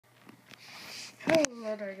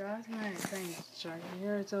Hello there guys, my name is Chuck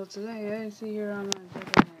here. So today I see here on my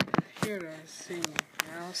computer, see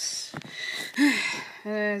my mouse.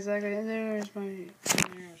 And exactly, and there's my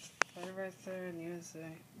right there, and it's a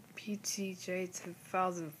PTJ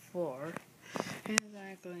 2004.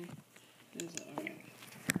 Exactly, this is alright.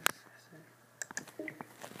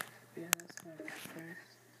 Yeah, that's my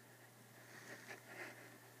first.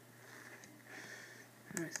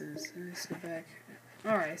 Alright, so let's go back.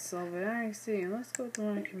 Alright, so I see. Let's go to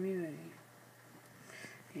my community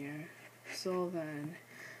here. So then,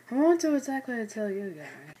 I want to exactly tell you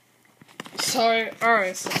guys.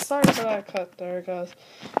 Alright, so sorry for that cut there, guys.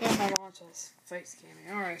 Yeah, my mom just face gaming.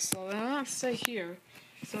 Alright, so then I'm gonna stay here.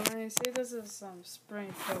 So when you see this is some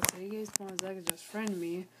spring post, so you guys want to exactly just friend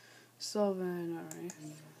me. So then, alright.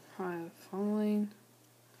 Hi, following.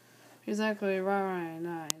 Exactly right,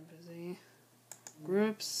 9, busy.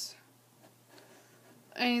 Groups.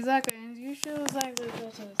 And exactly, and you should exactly go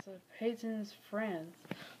to the Peyton's friends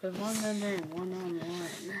with one member and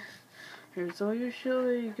one-on-one. Here, so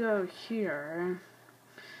usually go here.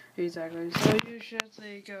 Exactly, so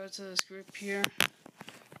usually go to this group here.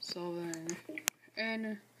 So then,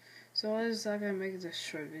 and so I just gonna make this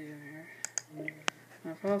short video here.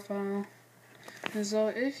 My profile. And so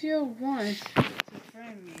if you want to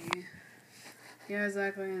friend me, yeah,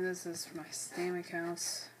 exactly, and this is my Steam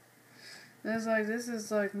accounts. This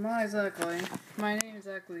is like my name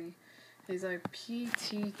exactly is like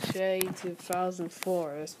PTJ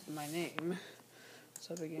 2004 is my name.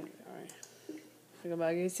 So begin, alright. Go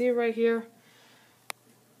back. You see it right here?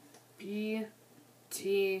 PTJ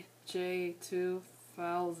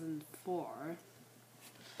 2004.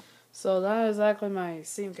 So that is exactly my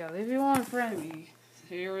Steam account. If you want to friend me,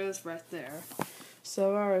 here it is right there.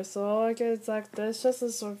 So alright, so I guess like this, just a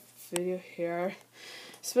sort of video here.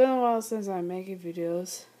 It's been a while since I'm making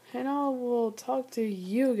videos, and I will talk to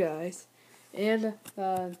you guys in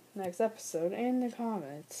the next episode in the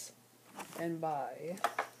comments. And bye.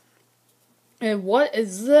 And what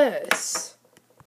is this?